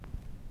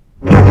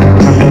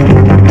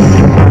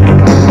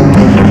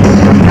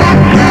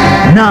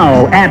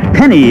At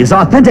Penny's,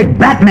 authentic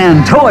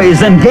Batman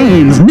toys and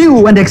games,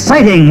 new and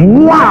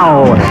exciting.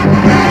 Wow!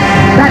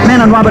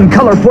 Batman and Robin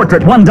color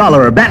portrait,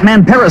 $1.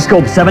 Batman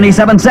periscope,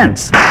 77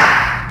 cents.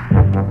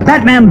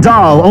 Batman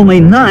doll,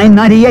 only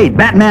 $9.98.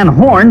 Batman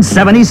horn,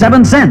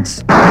 77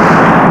 cents.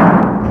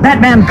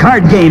 Batman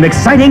card game,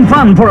 exciting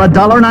fun for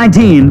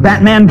 $1.19.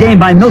 Batman game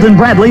by Milton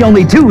Bradley,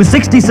 only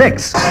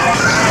 $2.66.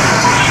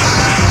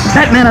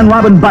 Batman and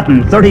Robin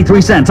button,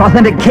 33 cents.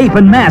 Authentic cape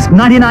and mask,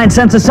 99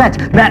 cents a set.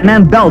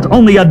 Batman belt,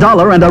 only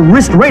 $1, and a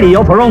wrist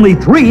radio for only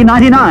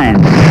 $3.99.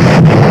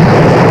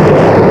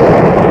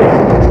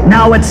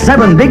 Now at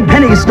 7 Big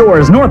Penny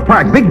stores, North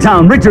Park, Big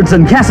Town,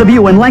 Richardson, Casa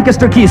View, and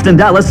Lancaster, Keyston,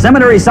 Dallas,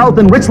 Seminary South,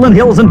 and Richland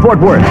Hills, and Fort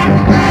Worth.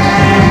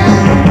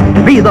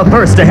 Be the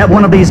first to have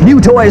one of these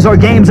new toys or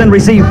games and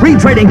receive free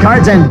trading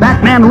cards and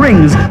Batman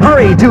rings.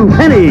 Hurry to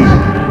Penny.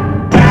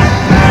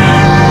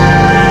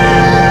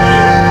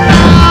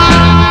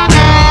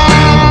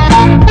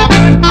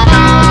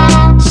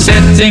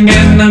 Sitting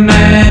in the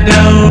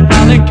meadow,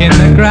 frolicking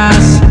the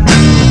grass.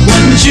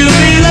 Wouldn't you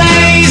be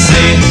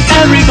lazy?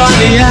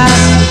 Everybody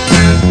asks.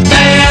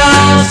 They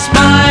all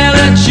smile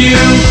at you.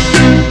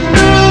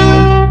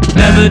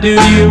 Never do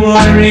you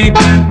worry,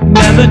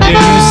 never do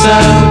so.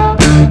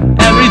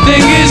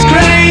 Everything is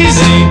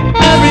crazy,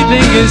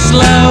 everything is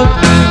slow.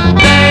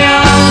 They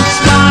all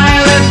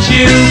smile at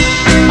you.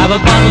 Have a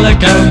bottle of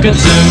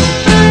Coca-Cola.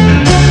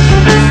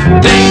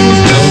 Things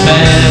go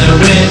better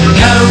with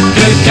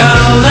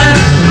Coca-Cola.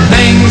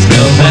 Things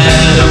go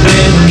better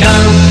with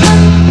Coke.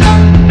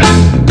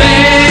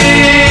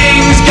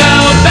 Things go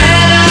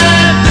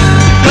better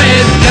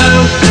with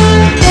Coke.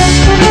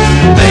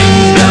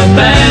 Things go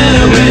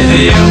better with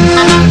you.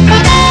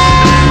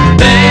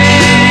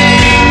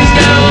 Things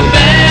go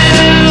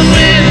better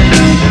with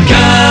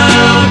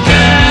Coca-Cola.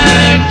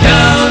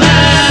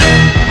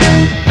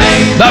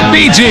 The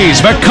Bee Gees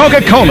for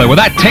Coca-Cola, with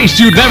that taste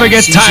you'd never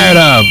get tired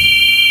of.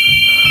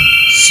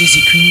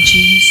 Susie Cream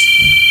Cheese?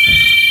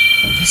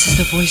 This is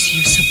the voice of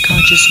your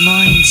subconscious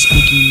mind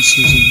speaking,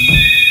 Susie.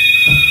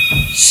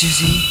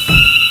 Susie,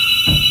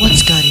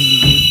 what's got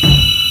into you?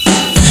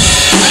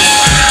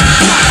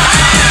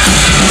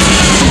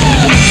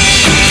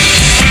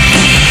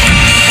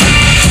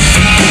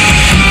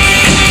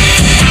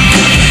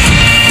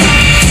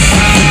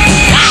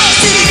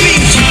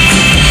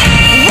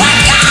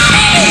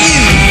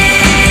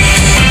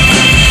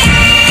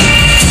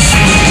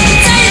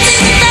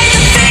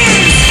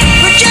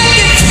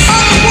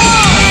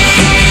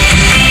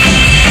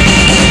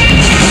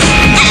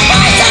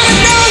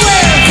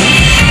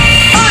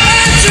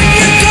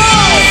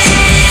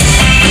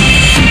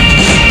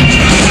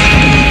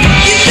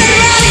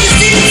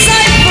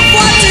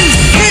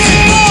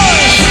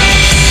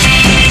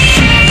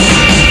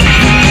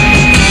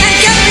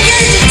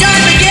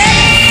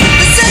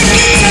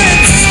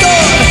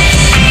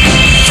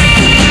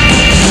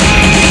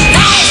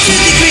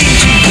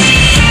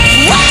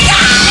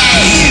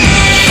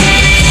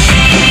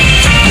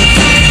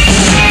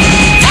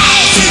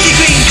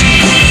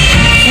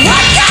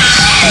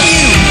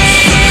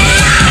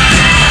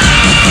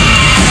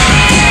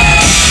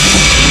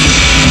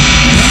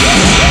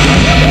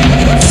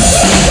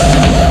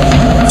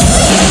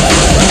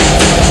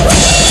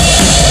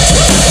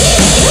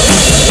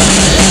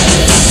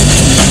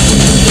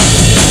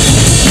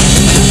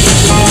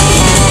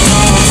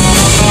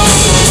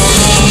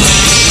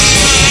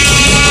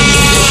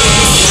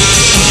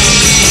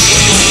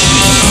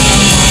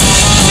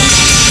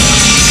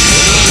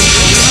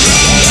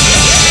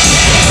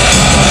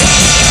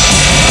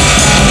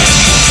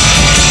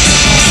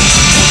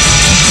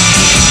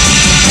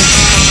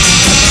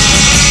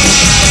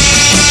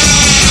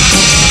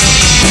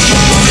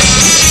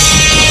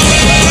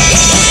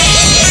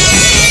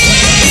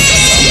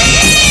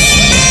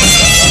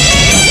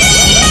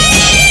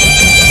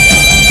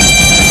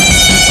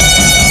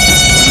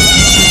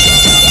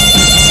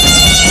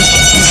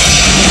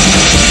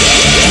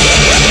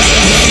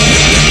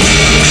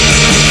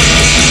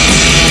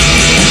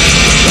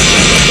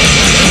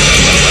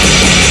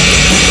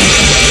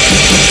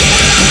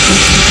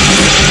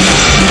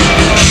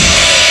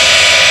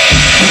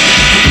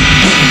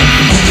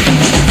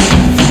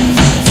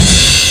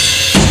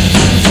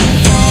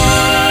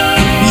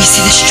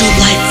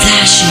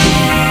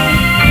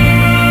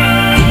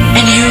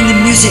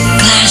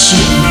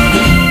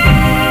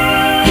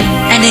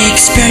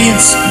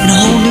 Experience in a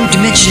whole new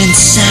dimension and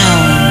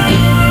sound.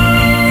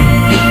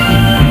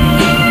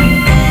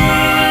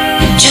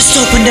 Just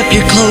opened up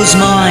your closed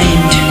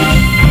mind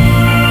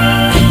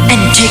and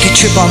take a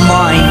trip on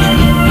mine,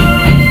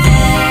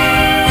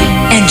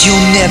 and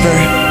you'll never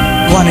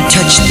want to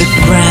touch the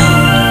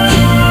ground.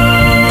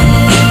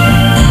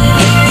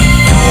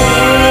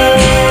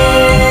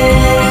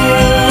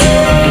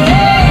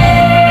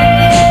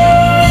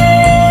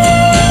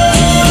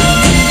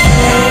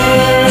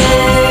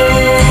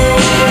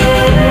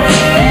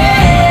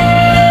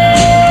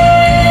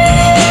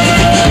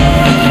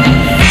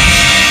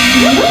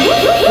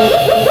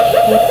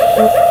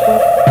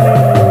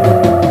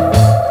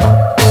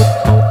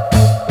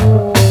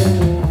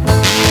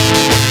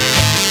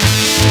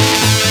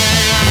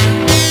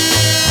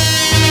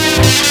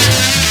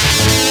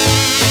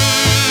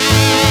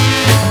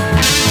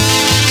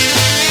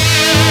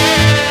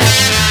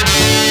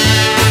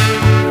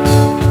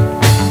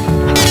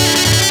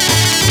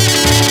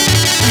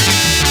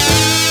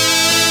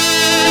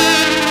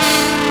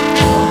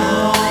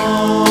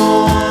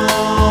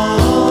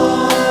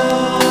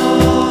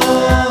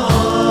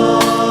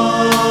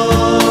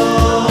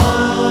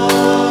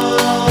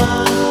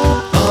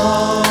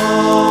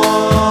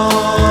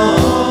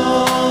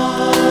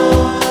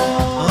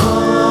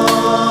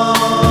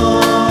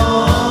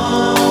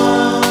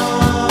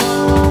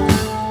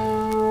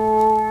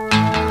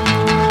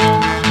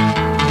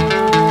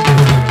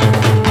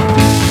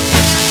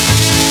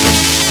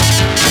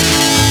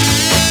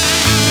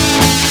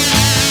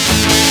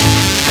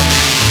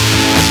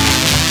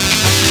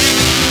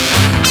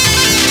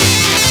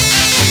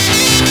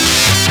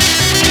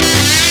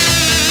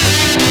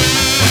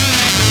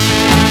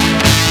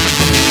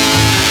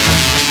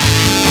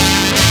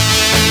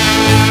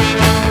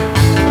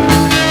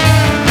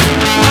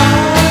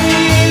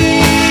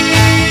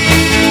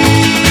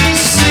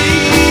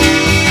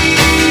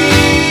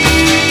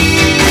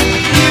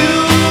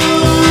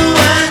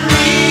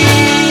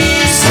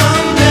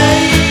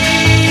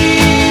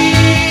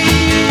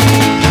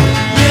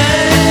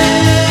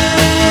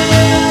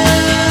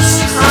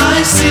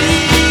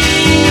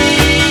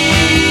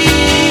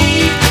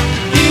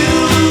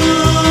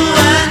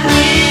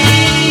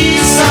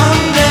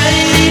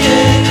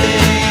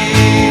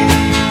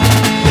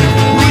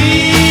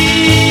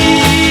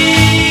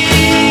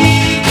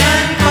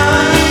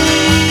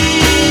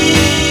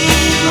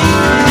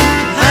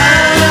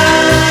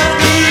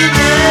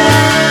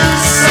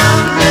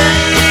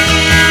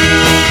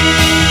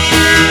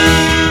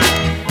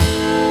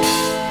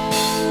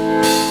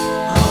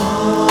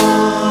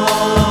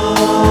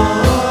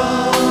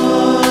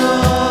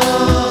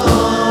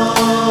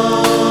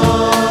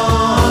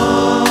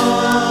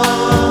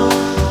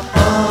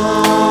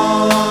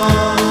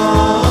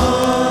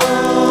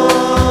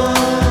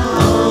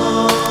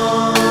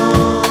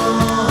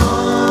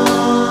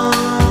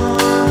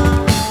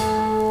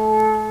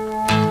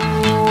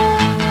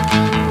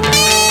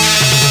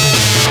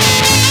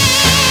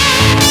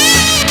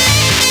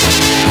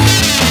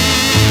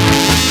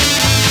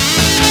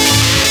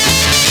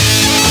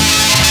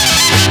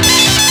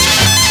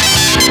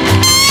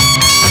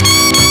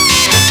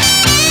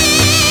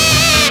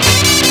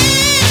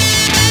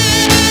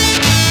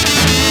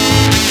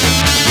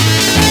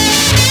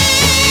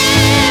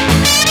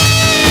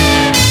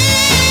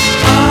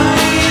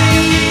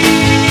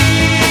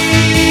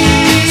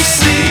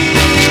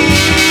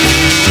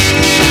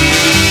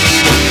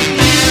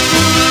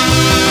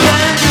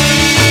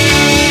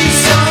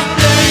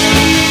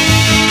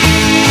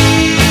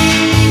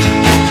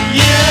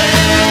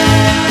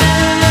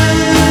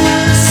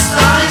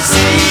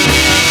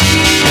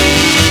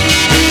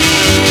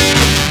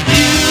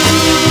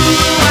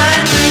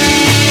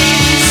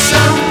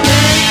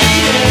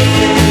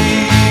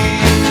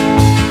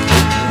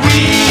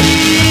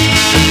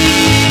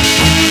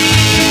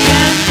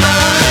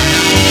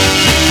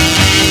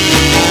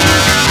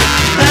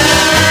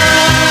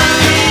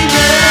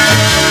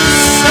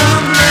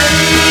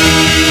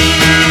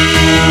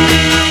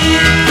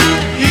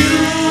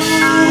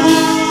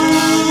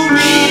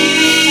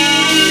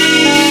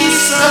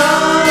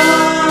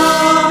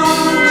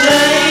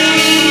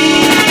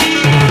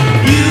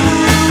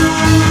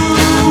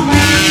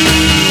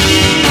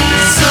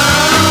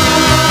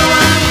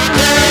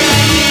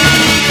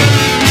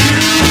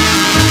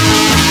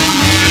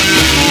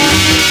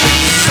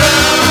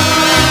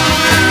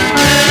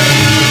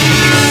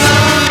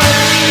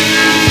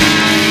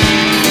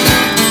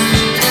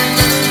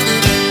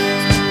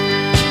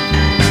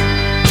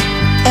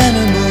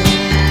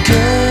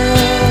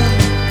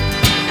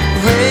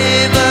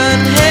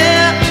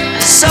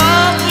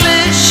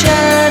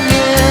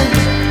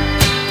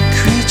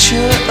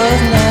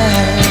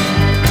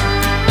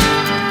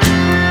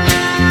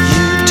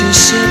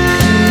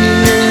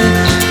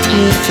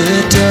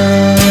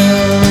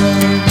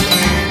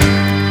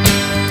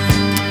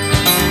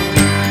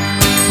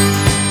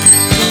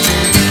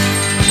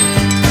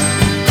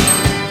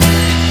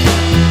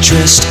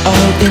 dressed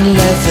all in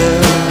leather.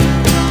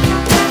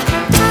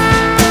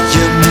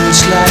 Your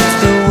mood's like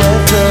the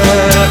weather.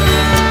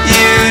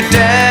 You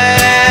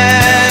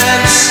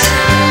dance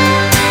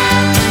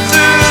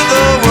through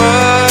the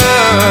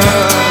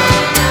world.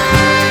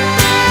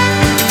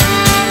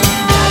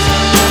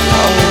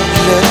 Oh,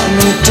 let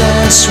me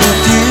dance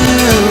with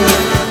you,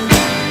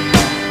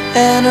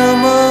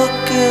 animal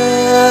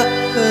girl.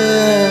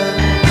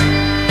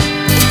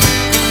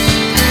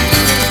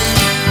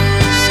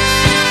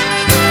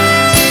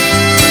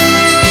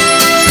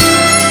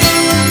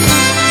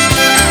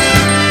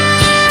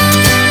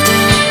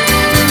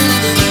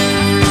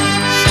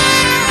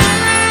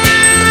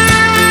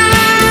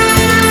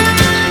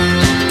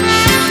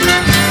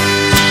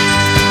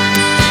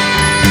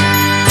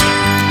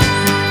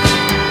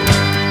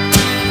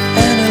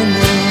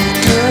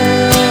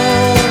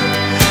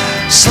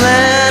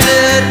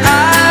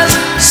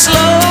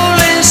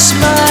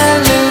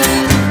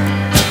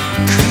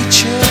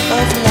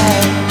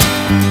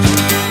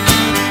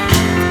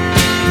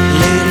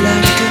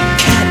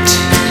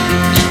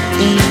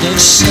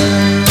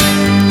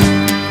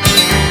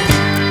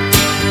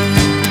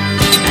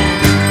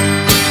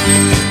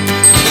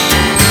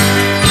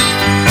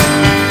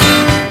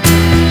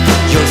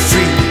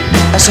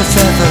 As a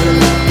feather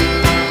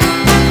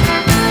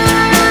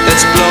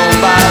that's blown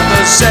by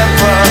the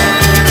zephyr,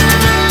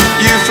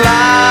 you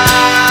fly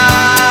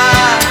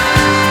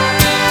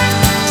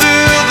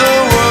through the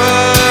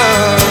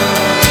world.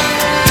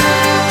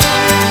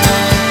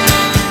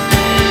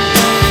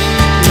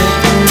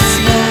 Let me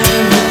fly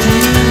with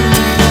you.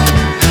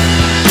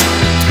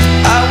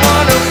 I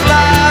wanna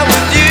fly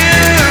with you.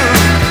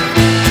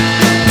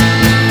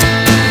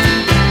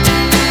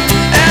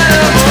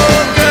 Animal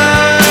girl.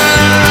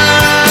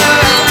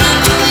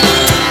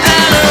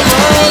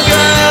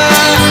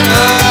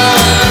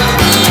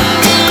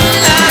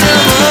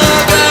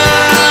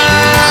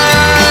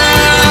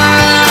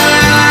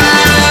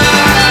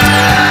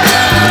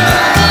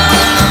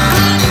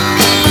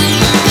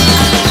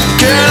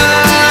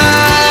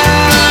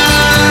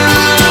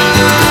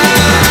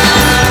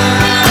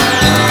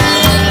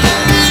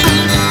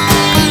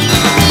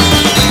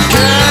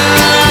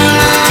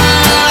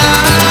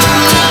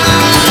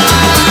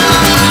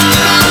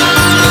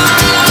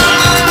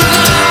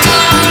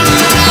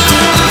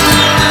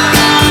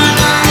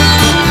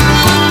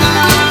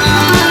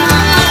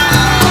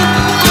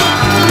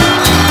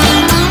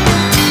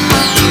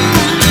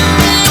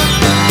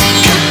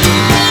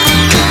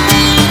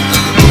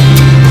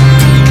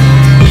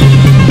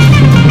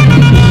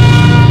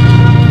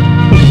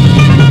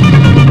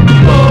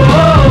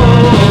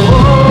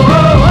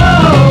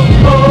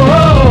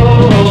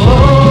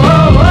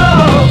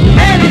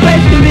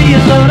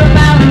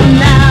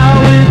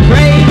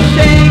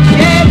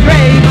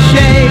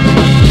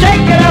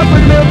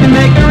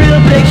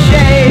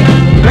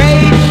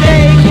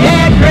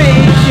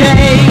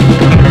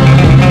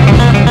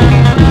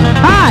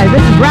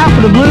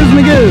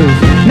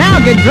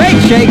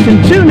 Great shakes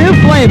in 2 new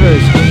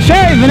flavors,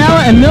 cherry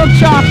vanilla and milk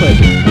chocolate.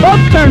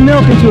 Both turn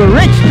milk into a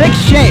rich, thick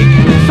shake,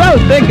 so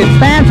thick it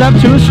stands up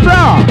to a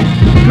straw.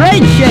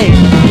 Great shakes.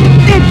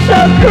 It's so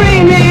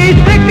creamy,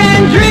 thick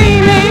and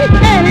dreamy.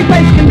 Any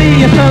place can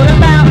be a soda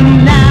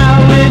fountain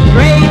now with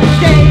great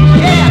shakes,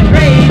 yeah,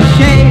 great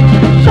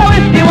shakes. So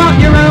if you want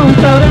your own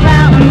soda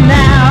fountain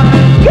now,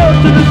 go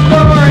to the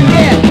store and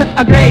get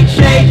a great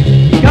shake.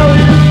 Go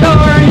to the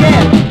store and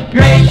get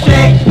great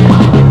shakes,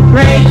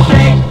 great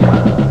shakes.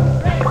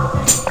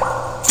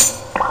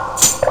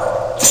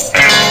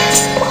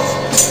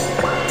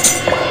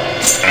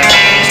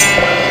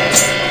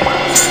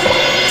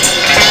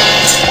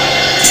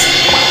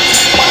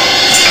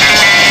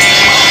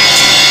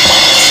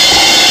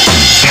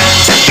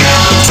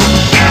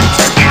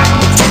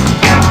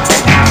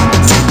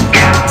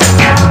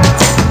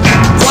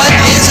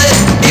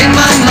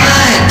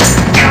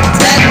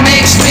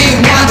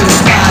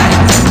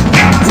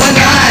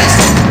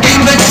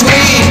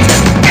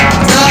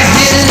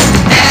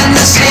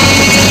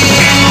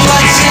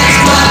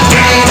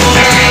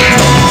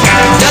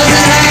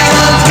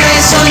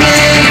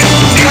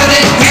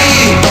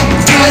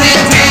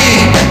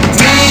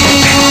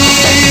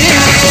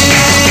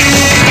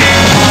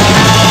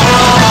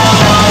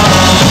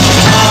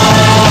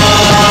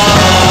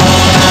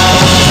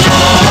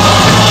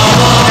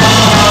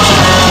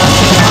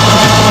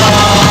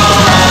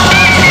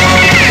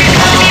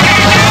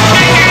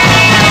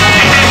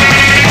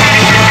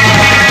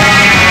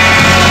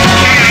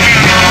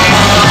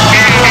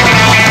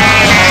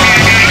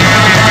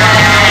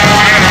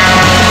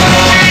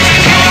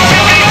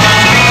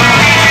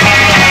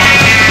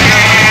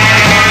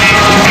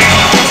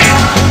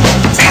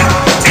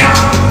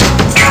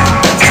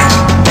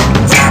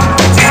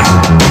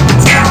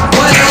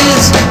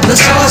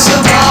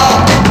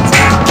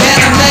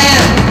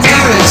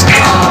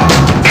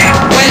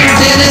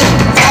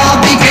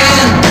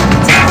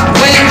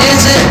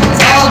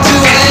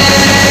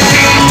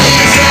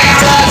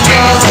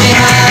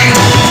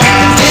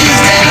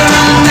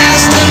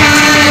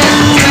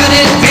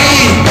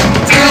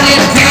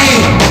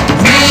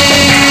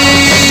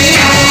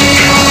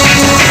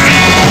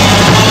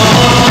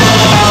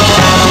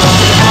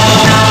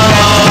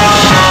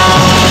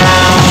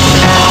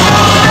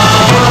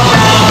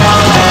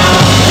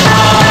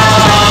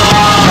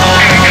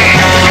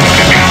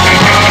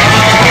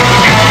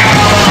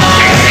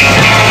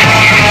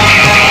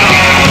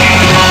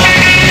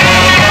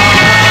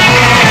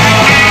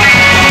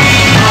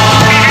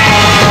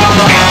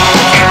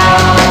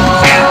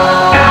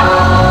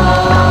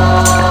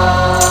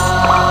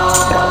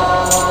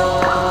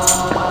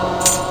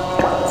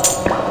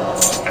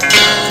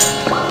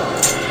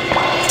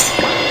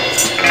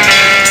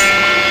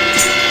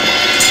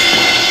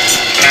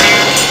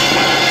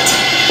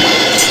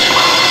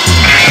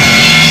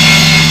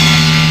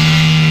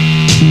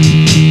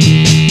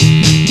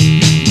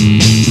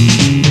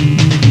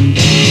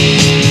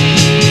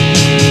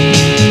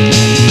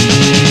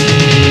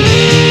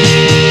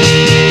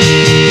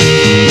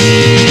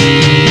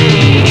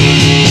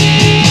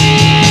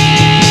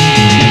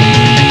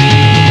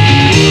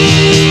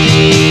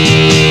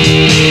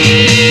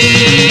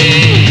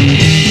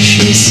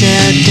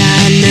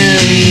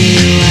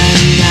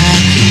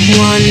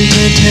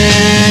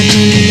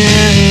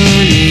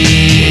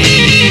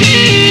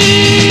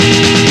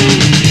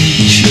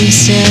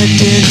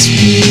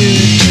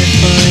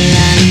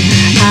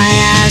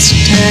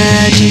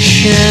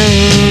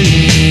 kill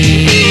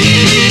me.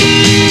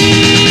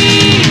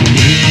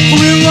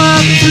 We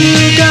walk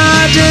through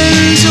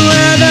gardens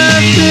where the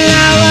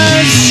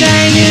flowers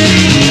sang in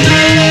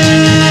color.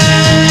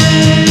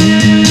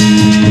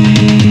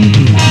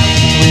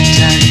 We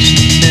touch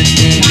the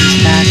things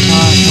that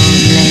are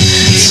only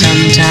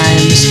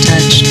sometimes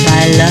touched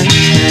by love.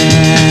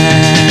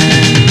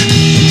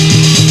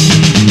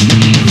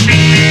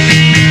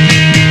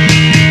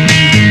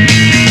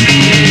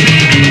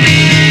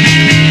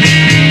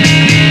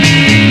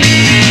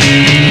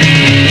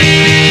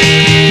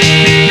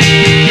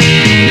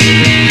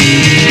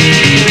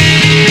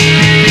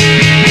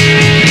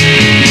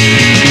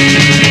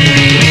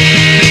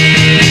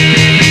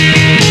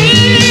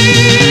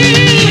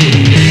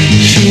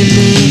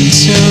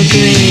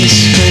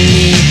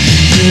 Gracefully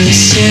through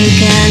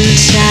silk and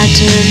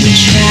satin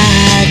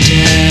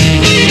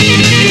shadow.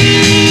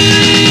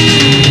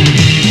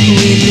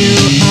 We knew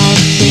all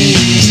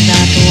things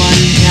that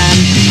one can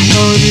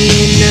only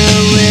know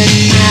with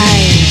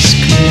eyes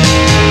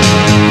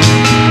closed.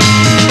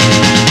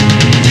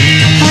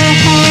 Her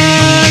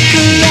hair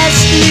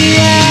caressed the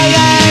air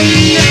and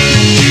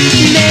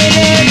made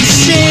it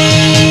sing.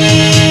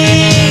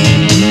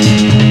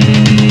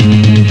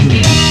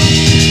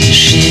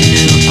 She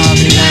knew of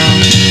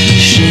love,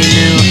 she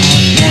knew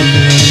of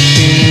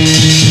everything.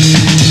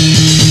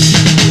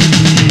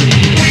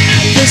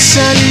 The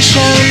sun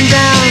shone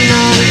down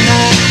on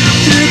her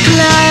through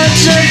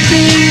clouds of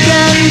pink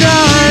and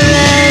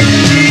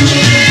orange.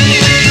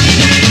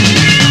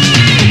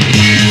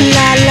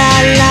 La la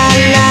la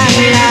la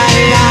la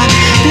la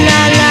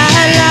la la la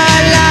la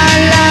la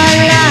la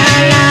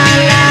la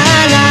la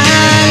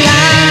la.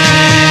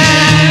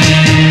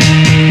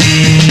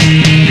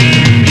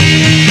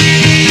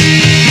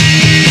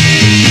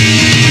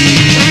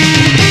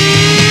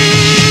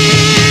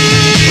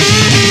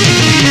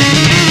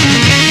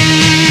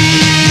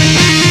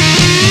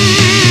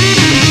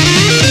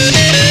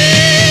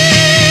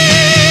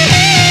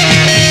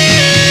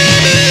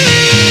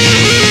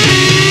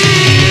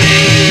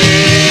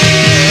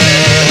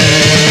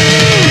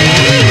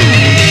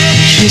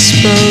 She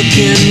spoke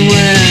in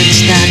words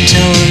that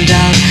told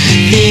of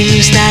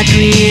things that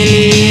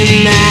really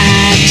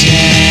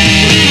matter.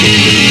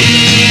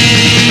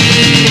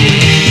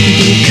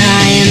 Be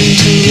kind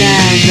to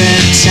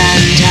rabbits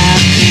and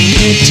have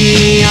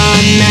pity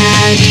on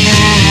Mad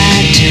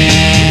Hatter.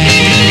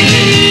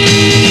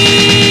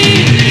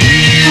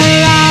 Her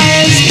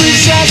eyes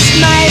possessed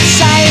my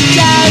sight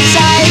as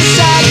I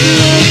sat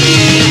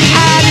looking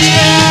at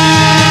her.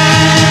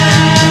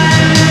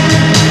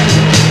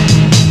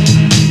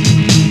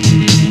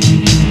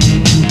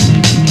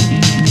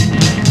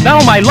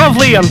 Now my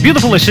lovely and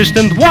beautiful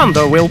assistant,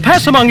 Wanda, will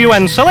pass among you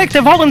and select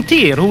a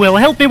volunteer who will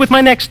help me with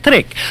my next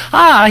trick.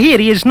 Ah, here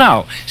he is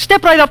now.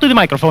 Step right up to the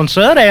microphone,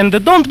 sir, and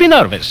don't be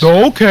nervous.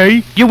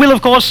 Okay. You will,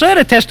 of course, sir,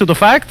 attest to the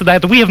fact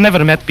that we have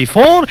never met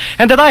before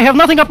and that I have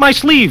nothing up my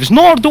sleeves,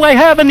 nor do I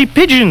have any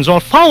pigeons or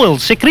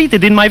fowls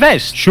secreted in my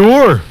vest.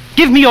 Sure.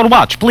 Give me your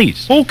watch,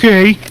 please.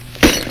 Okay.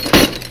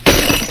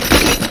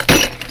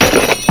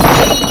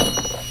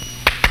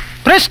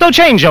 Presto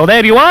changeo,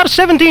 there you are,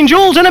 17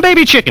 jewels and a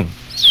baby chicken.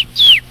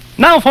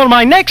 Now for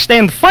my next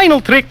and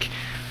final trick,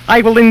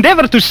 I will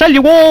endeavor to sell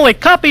you all a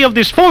copy of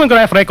this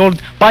phonograph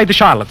record by the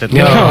charlatan.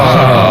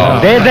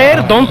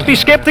 There, don't be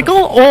skeptical.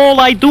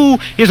 All I do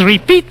is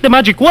repeat the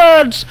magic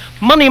words,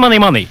 money, money,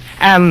 money,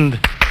 and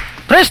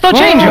presto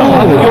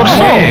changeo, your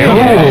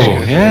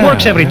song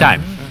works every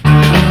time.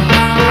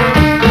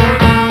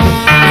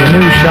 The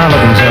new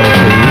Charlatans LP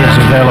is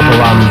available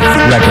on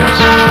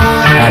records,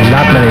 and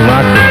not many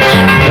rock groups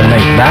can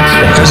make that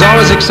stuff. There's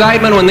always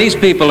excitement when these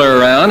people are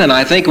around, and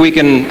I think we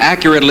can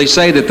accurately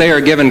say that they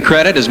are given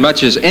credit as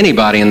much as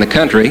anybody in the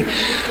country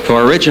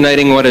for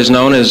originating what is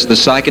known as the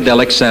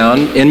psychedelic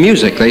sound in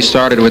music. They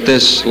started with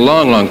this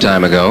long, long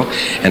time ago,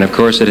 and of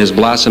course it has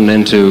blossomed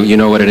into, you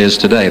know what it is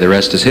today. The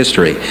rest is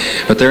history.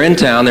 But they're in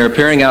town. They're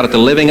appearing out at the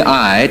Living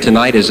Eye.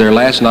 Tonight is their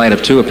last night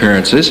of 2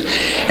 appearances,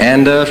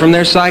 and from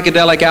their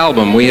psychedelic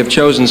album, we have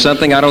chosen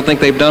something I don't think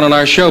they've done on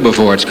our show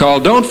before. It's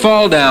called Don't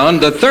Fall Down,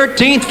 the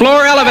 13th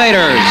Floor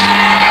Elevators.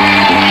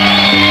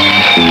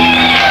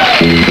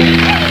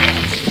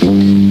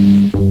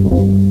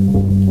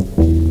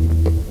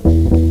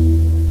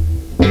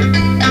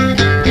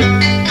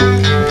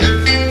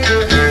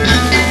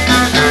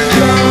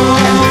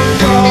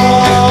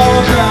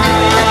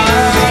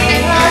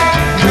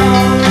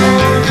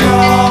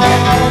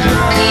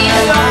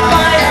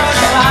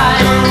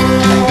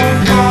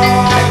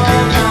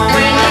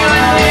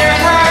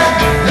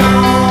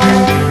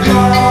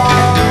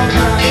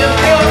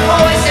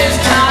 Voices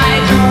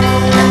tied.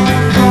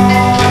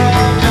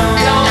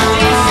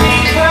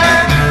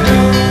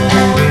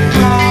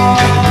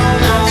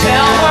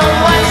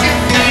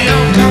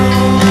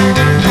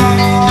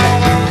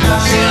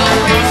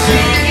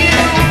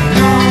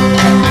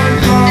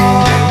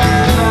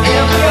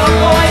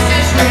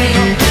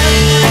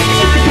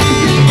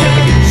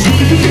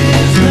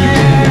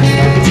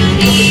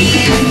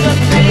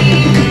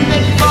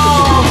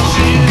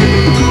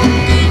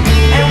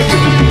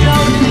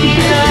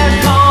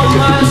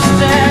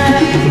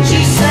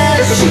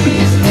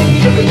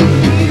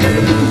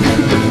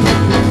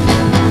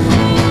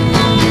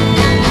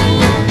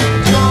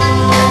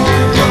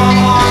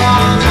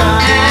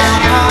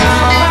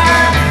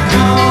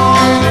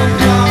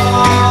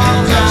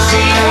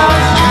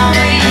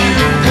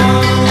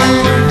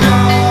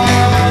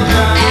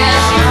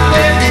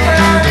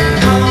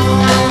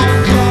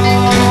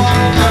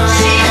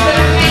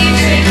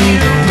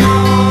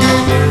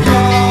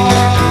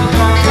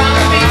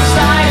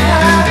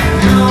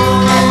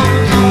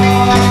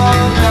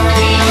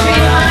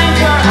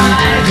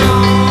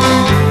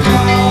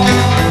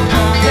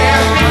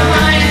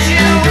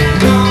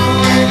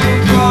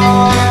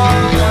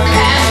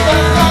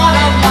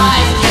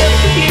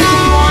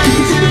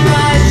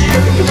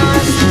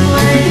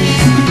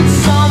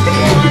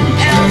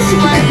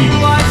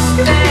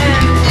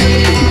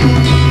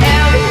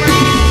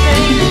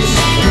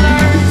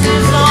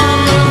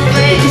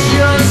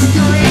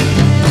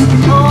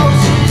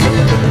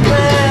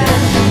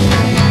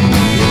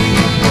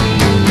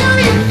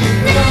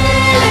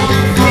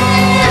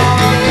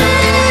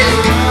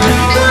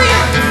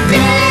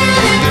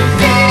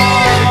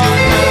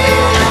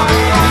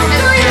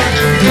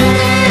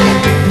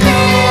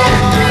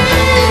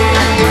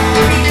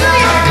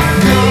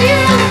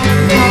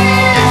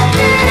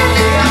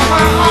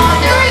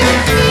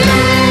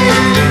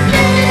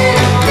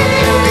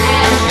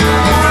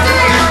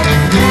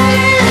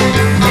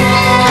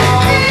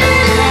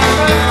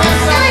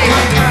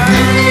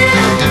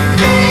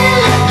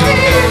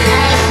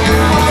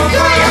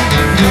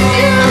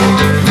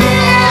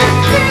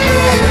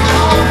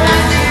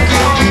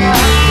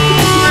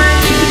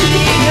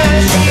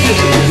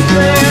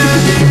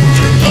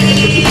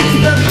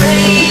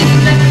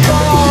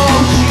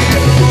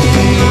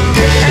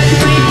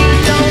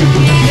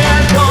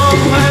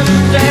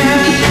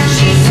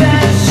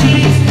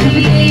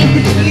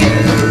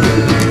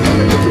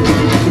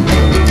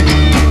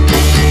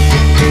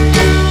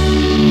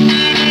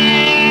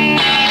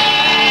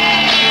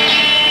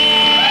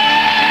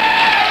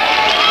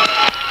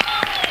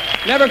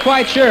 Never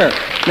quite sure.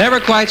 Never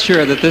quite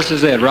sure that this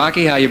is it.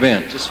 Rocky, how you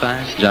been? Just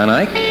fine. John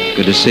Ike,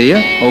 good to see you.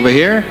 Over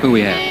here, who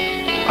we have?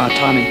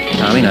 Tommy.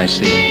 Tommy, nice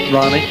to see you.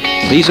 Ronnie.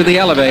 These are the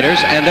Elevators,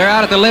 and they're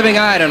out at the Living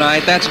Eye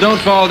tonight. That's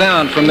Don't Fall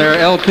Down from their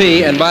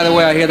LP. And by the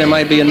way, I hear there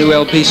might be a new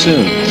LP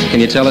soon. Can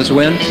you tell us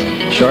when?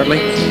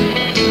 Shortly?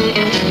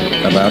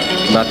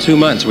 About 2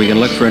 months we can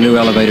look for a new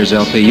Elevators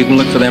LP. You can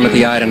look for them at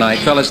the Eye tonight.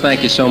 Fellas,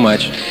 thank you so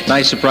much.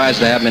 Nice surprise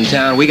to have them in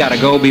town. We got to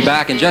go. Be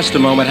back in just a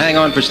moment. Hang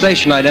on for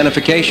station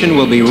identification.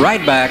 We'll be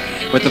right back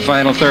with the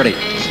final 30.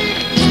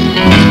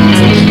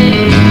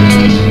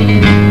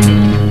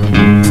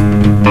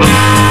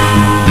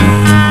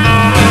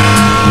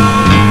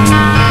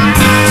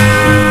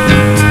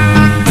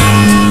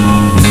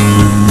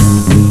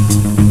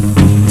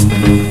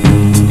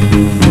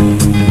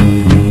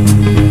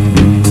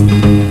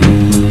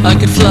 I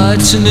could fly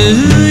to New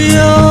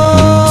York,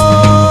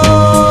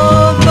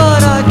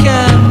 but I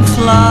can't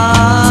fly.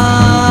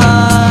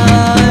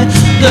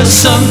 There's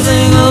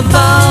something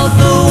about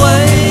the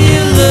way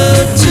you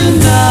look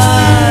tonight.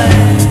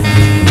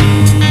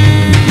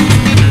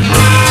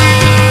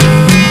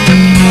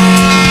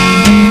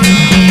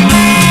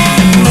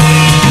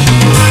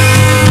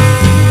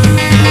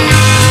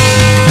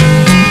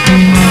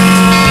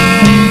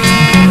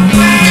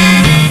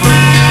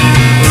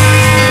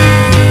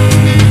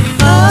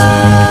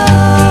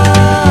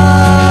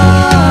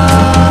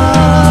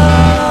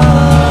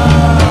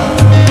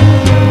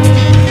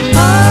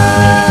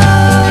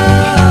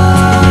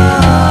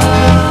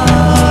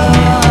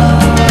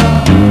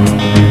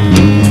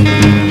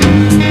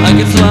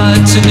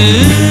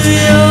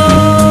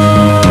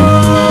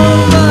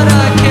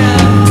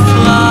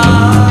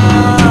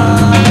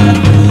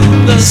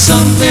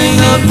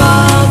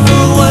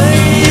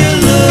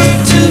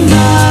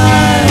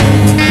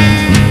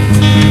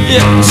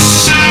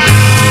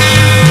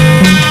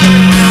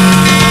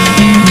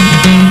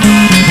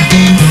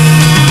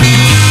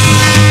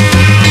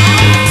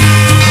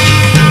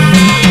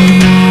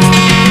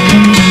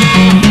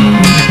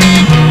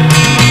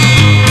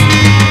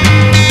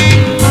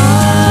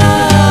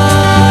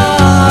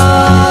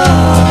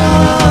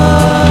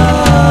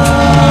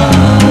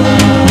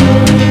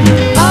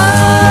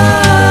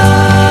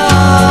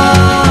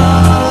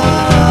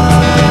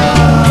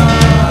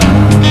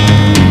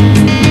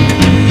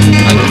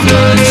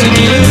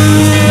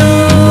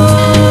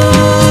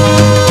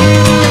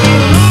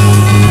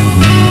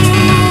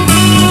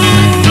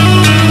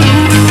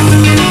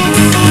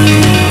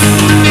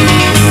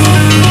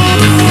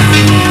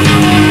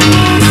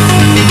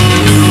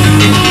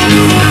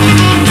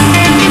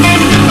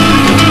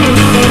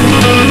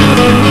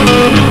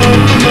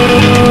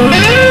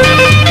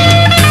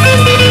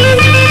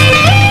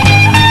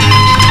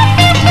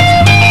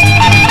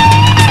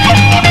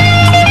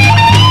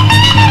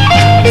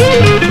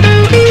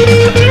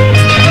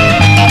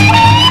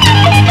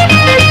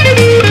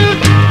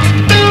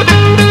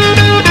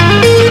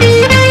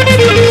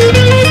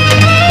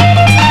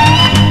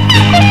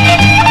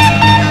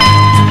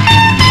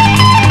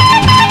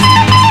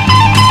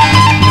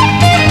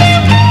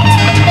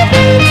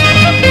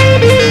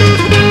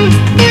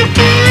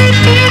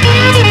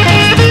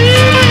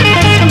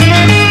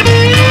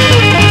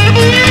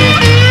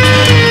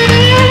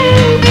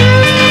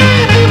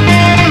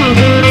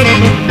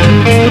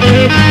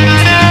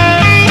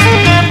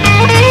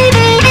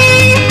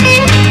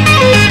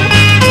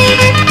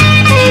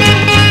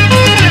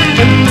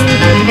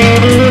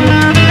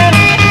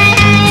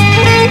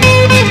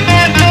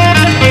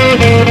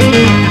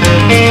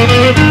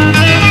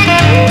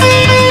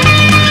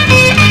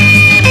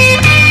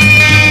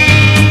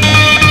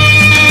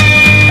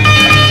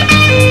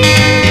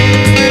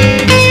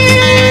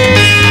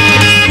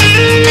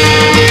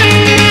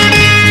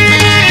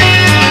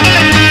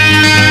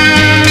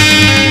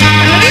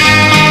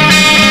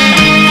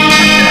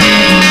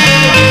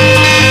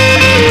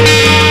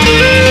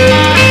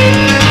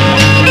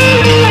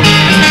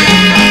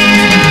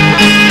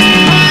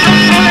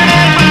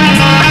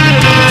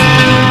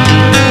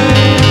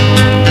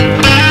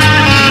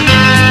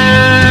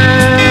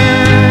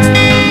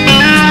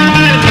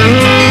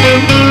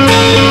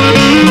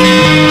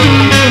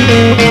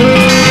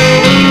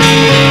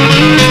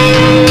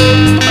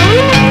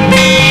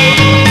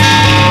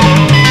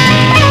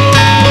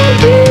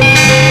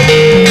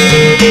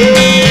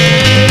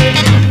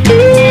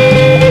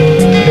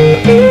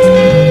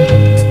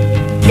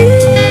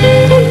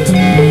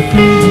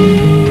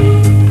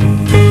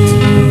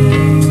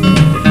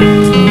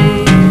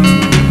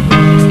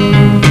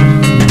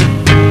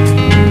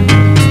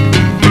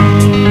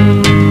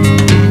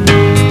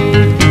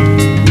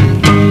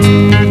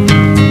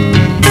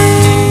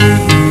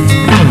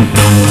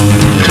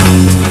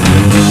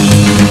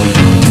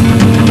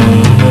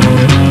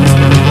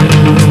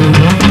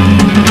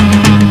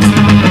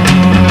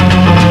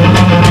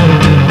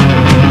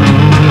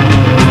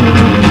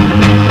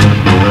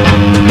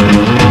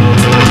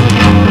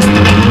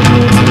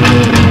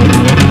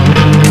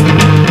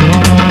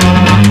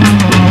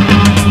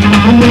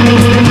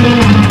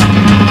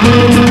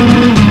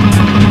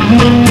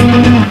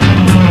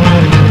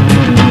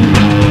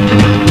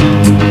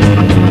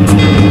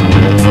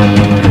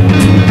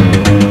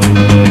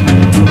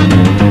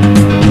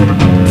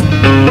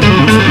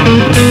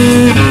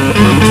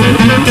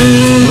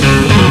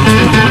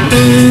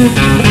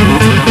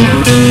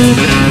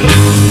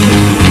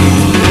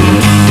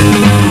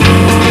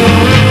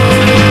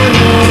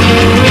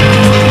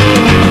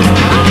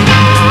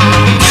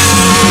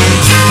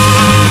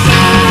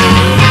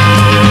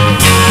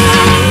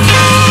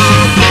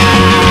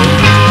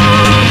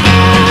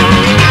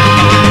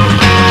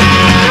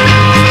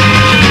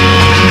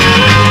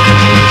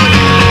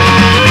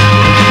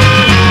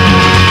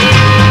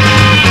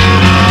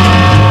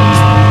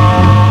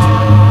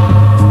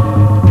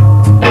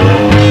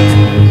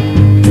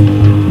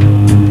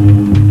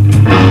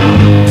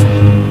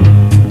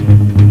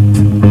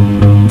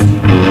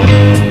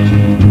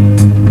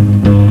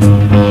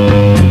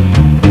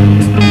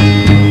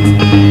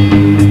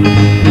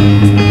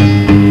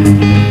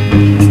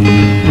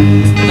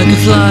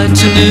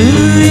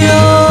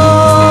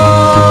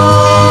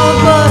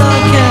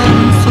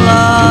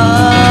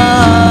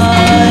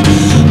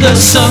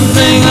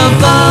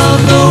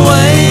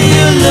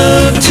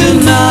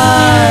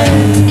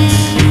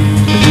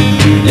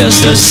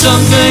 There's just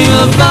something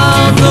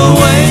about the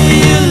way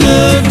you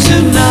look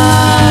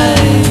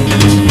tonight.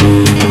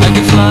 I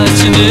can fly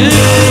to New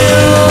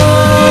York.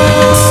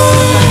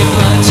 I can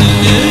fly to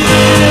New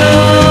York.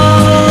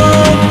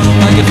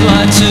 I can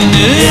fly to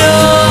New York.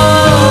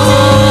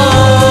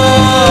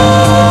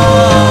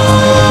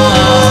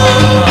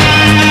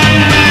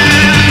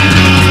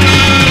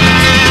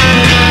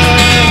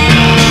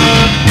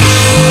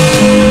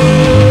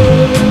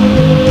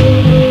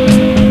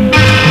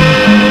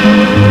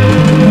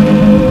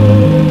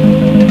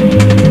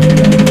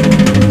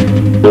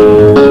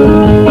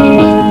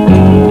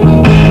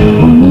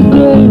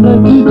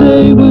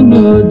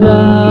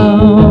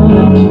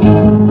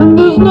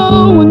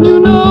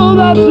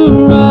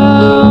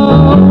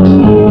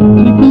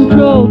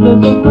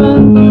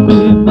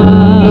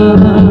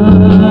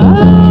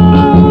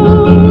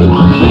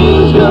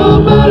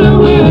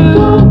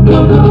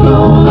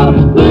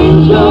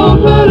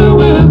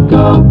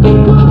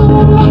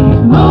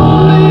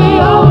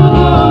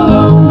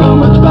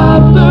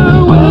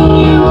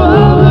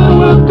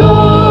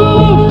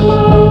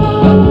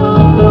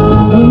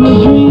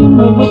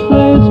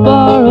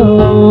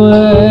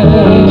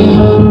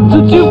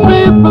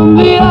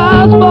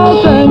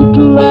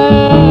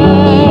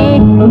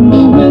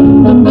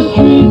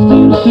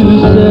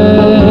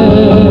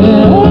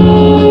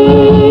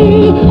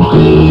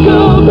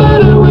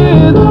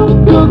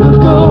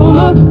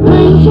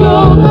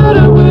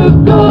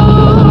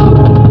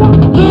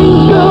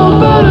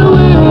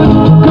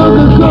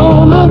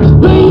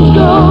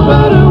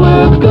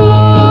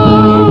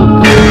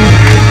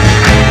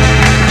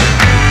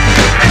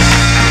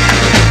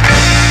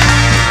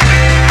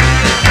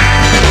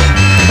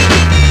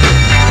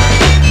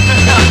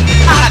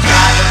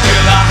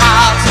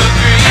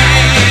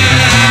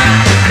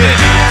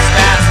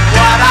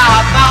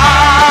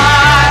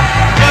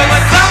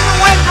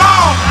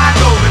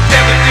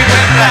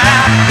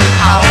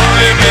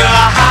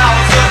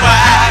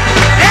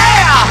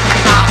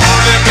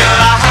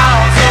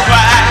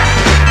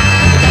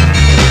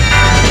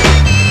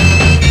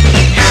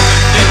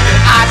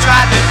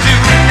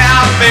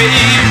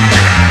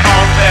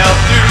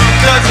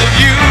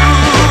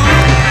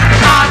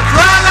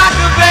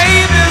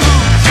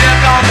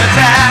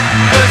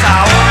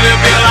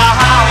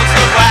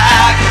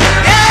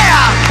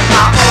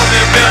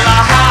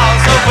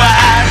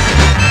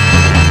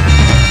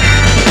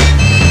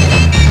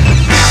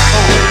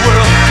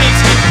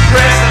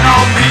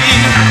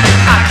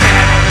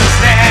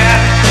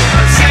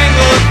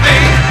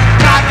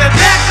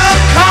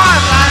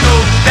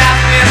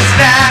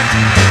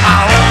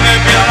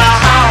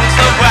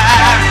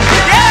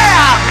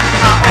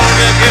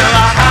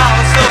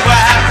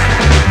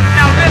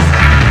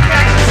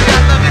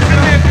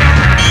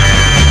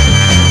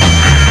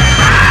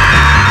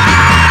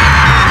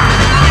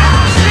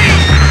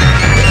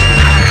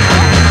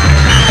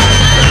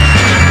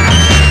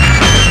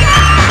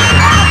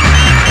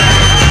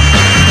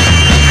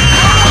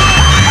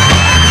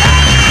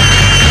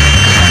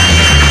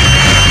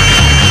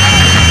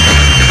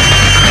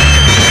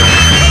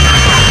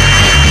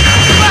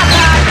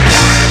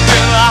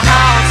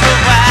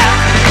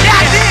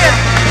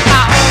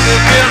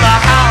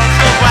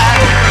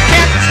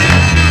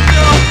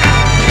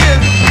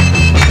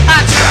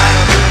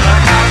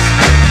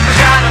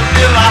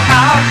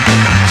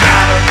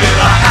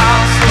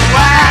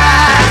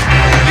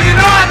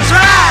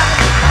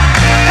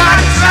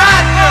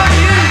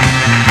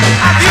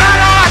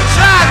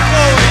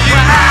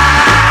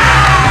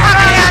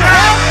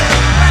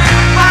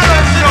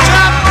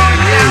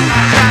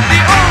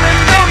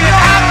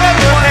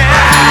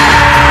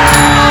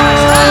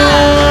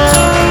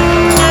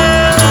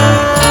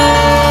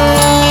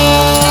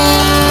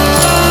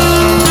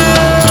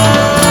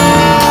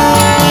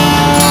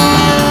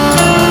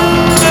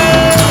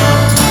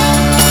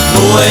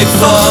 Wait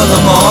for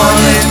the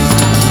morning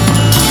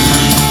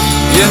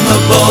in the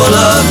bowl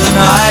of the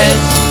night,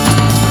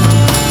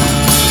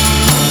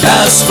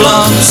 as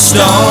flung the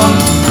stone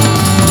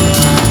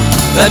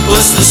that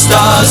puts the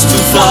stars to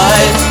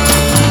flight.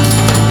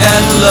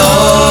 And lo,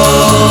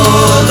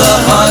 the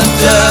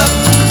hunter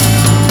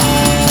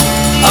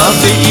of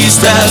the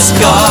east has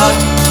caught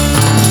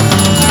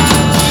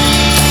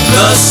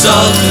the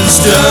sultan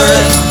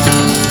stirred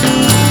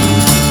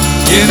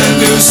in a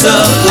noose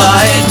of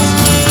light.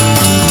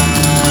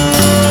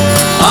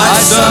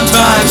 I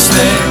sometimes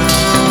think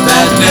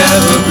that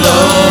never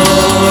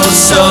blows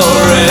so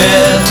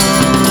red.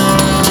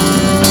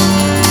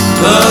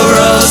 The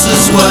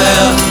roses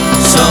where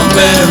some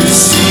berry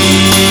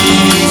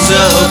seeds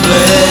are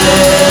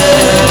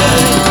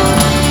bled.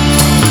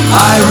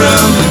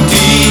 Iron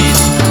indeed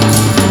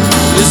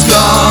is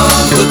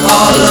gone with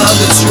all of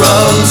its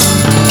rose,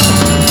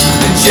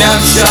 and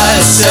Jamshire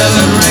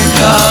 7-ring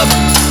cup,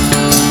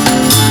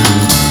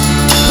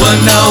 where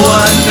no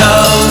one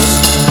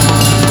knows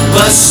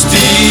but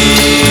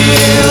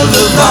steal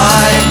the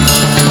vine,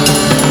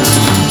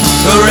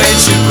 her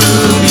ancient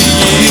ruby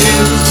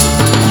yields,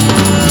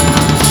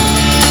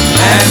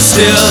 and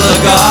still the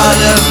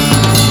garden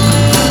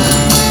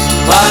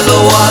by the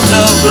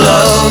water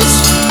blows.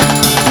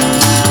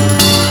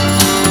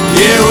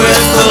 Here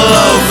with the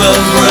loaf of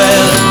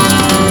bread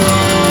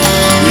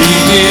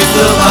beneath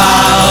the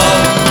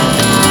bough,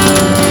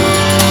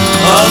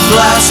 a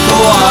flask of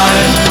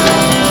wine,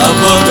 a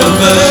book of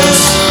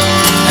verse,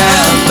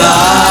 and thou.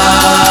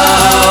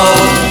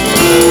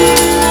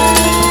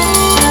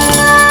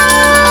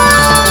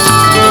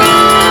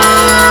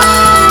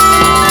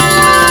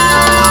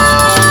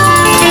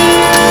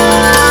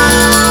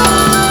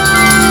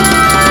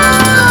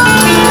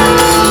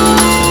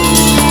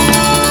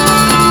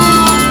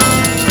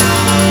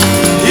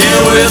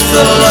 Here with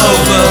the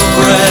loaf of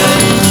bread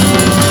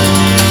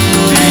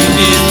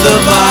beneath the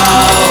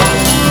bough,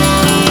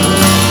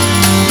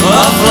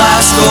 a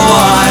flask of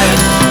wine,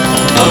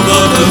 a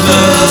book of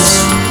verse,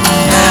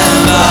 and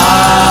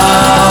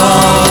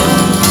thou.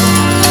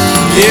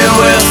 Here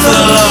with the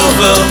loaf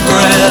of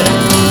bread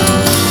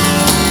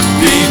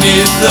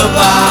beneath the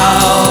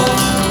bough.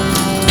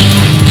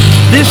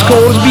 This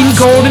court has been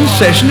called in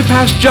session to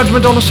pass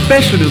judgment on a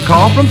special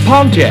call from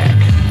Pontiac.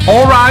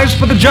 All rise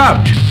for the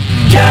judge.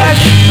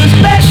 Judge, the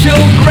special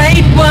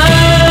great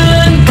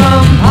one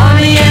from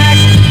Pontiac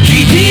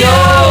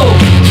GTO.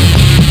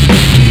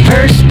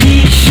 Her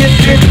speed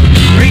shifter,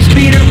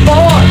 3-speeder 4.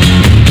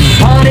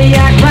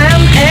 Pontiac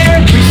Ram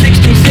Air,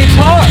 366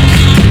 horse.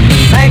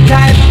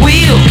 Mag-type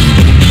wheels,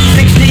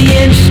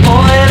 60-inch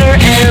spoiler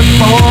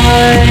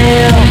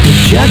airfoil. The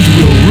judge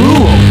will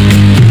rule.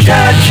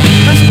 Judge,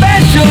 the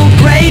special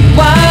great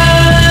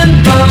one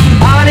from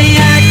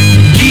Pontiac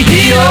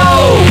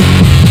GTO.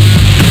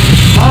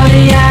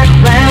 Pontiac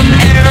Ram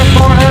Air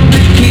 400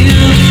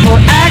 cubes for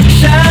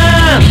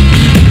action.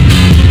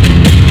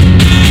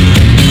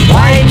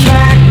 Wide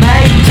track,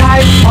 mag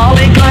type,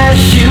 polyglass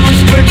shoes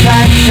for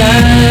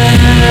traction.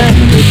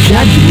 The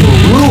judge will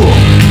rule.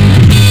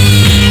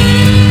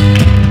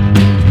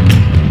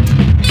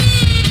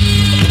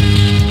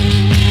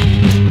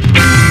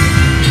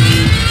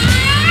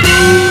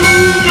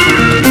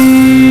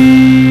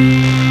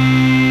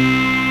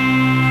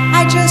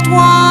 I just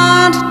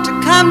want to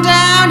come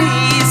down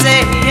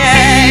easy.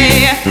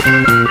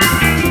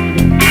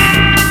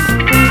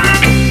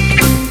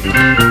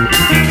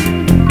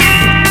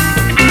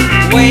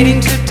 Waiting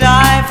to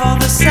die for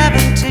the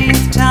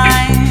 17th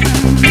time.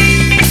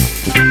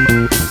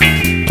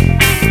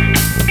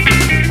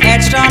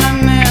 Etched on a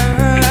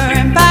mirror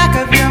in back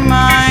of your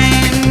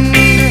mind.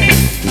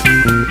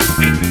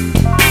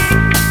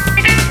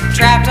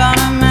 Trapped on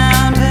a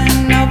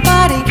mountain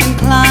nobody can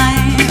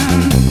climb.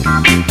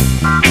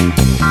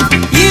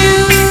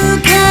 You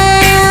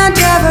can't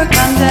ever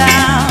come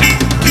down.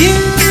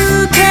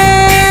 You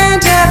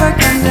can't ever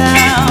come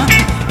down.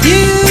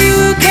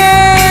 You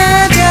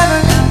can't ever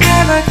come,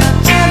 ever come,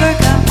 ever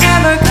come,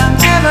 ever come,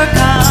 ever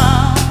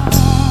come.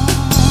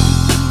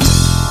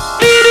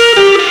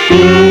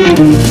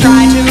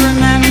 Try to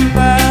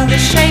remember the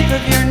shape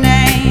of your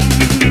name.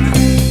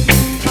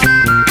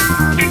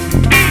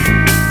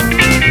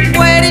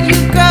 Where did you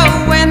go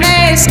when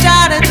they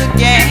started the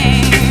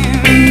game?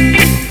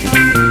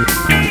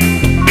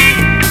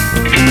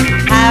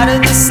 How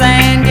did the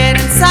sand get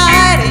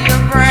inside of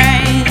your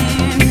brain?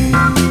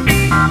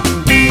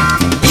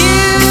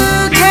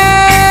 You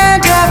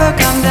can't ever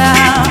come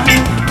down.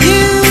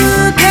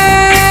 You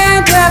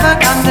can't ever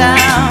come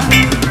down.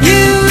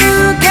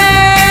 You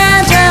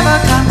can't ever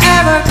come,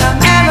 ever come,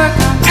 ever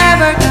come,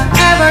 ever come,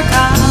 ever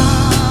come.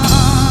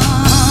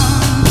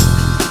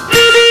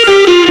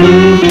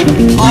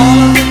 All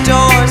of the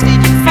doors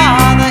lead you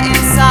farther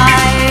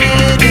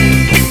inside.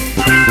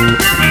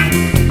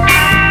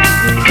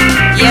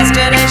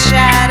 Yesterday's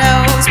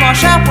shadows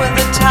wash up with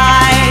the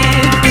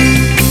tide.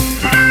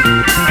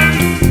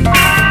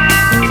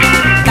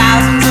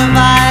 Thousands of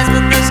eyes,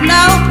 but there's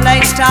no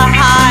place to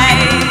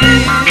hide.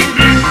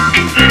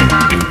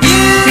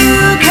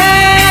 You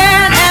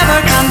can't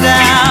ever come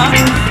down.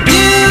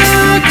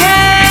 You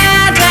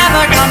can't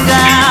ever come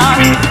down.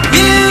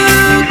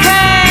 You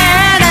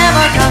can't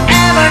ever come,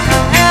 ever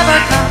come, ever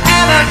come,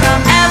 ever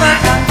come, ever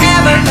come,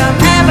 ever come,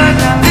 ever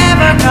come, ever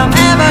come, ever come,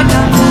 ever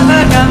come, ever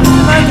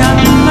come,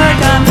 ever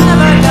come,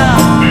 ever come.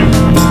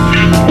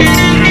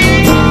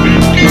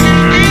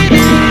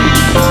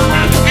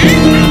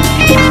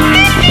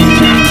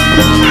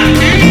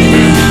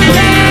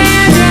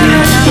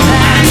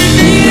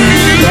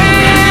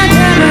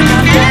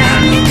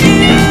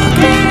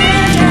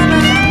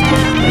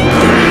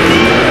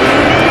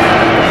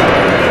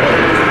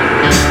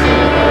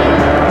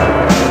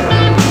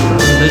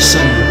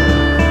 Listen,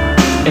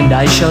 and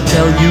I shall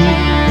tell you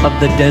of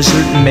the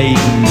desert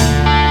maiden.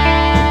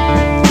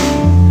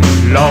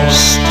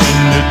 Lost in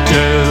the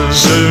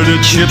desert,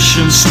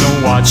 Egyptian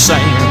snow-white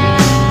sand.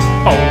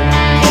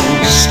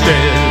 Almost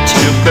dead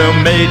till the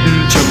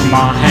maiden took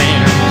my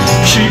hand.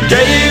 She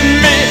gave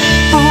me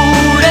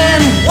food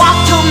and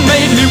water,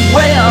 made me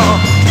well.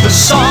 The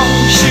song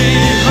she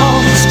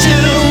hums to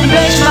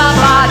makes my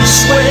body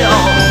swell.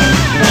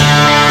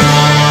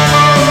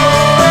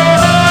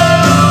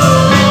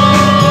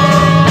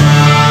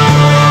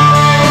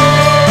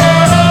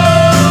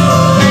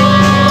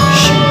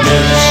 She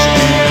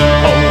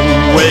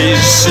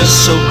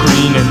so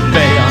green and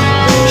fair.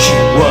 She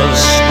was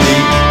the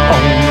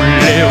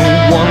only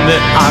one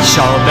that I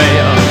saw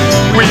there.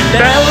 We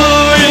fell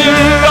in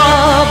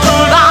love,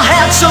 but I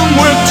had some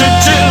work to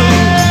do.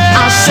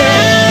 I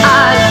said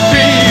I'd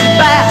be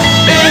back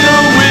in a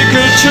week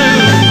or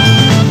two.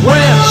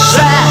 Where's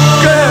that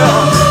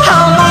girl?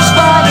 I must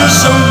find her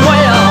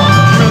somewhere.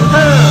 With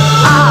her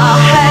I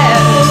had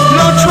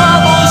no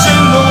troubles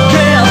and no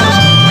cares.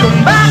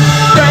 Come back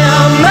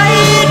there,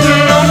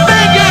 maiden, I'm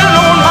begging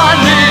on my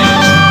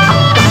knees.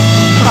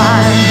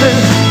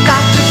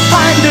 Got to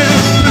find her,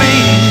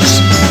 please.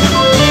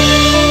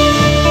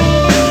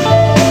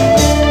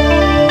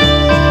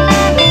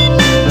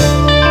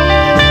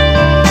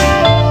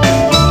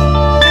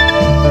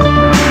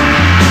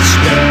 It's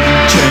been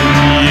 10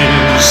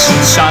 years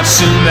since I've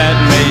seen that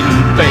maiden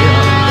fair.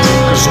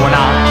 'Cause when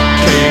I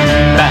came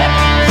back,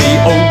 the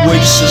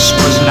oasis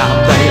was not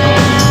there.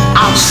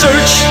 I've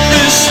searched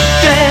this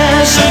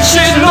desert,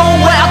 she's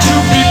nowhere to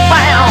be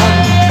found.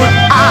 But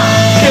I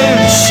can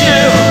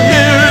still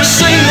hear her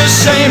sing the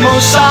same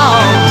old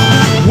song.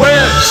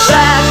 Where's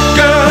that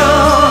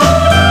girl?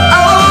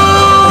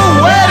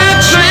 Oh, where did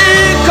she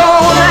go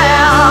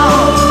now?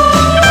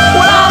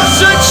 Well, I've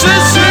searched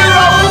this here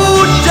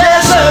old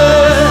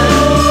desert,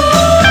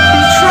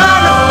 I'm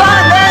trying to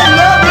find that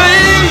lovely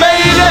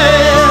maiden.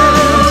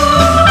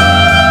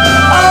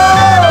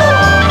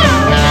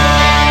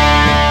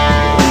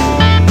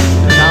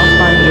 And I'll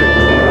find her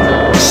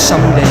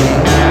someday.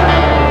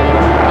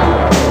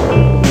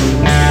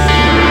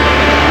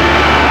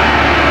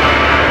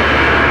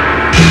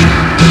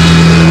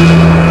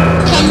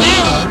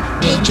 Camaro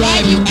will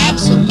drive you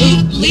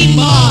absolutely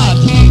mad.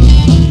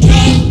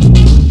 Drive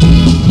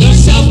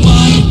yourself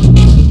mad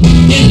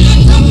in a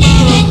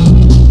Camaro.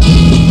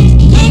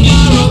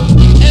 Camaro.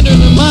 Enter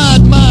the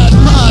mod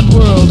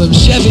world of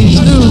Chevy's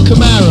new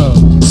Camaro.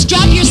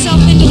 Strap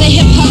yourself into the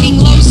hip-hugging,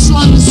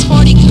 low-slung,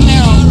 sporty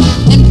Camaro.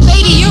 And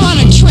baby, you're on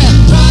a trip.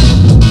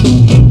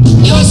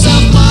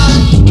 Yourself mad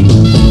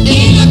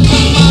in a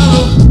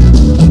Camaro.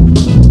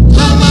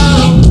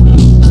 Camaro.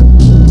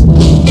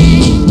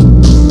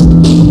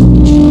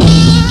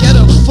 Get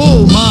a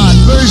full mod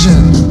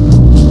version.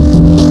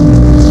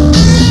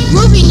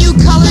 Groovy new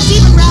colors,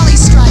 even rally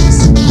stripes.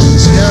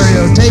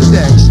 Stereo tape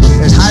decks.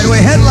 There's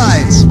hideaway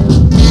headlights.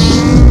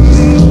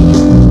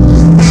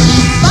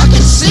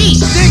 Bucket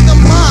seats. Dig the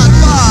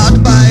mod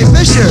by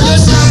Fisher.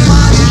 Yourself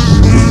mad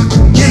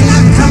In a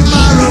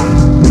Camaro.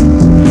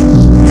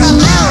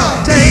 Camaro.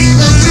 Take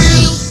the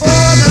wheel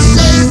for the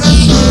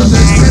safest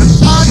service trip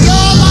on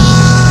your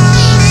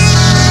life.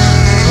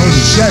 Go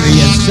to Chevy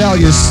and sell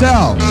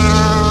yourself.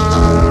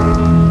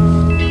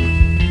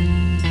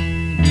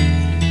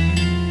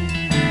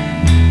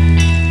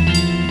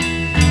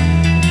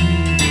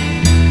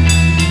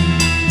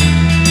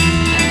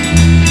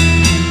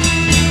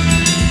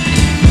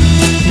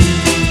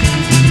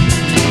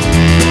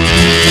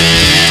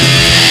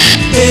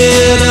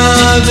 In a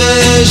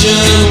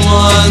vision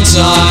once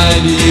I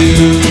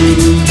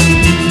knew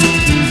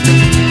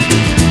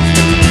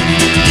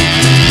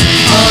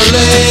a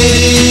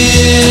lady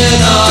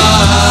in a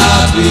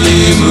happy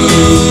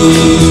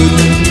mood.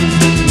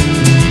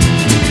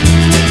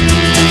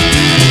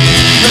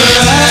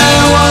 Her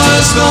hair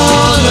was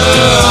gold,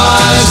 her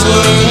eyes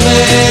were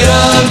made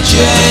of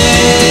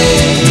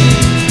jade,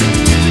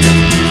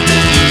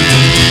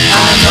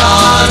 and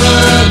on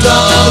her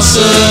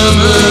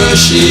dulcimer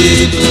she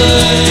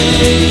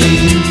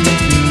played.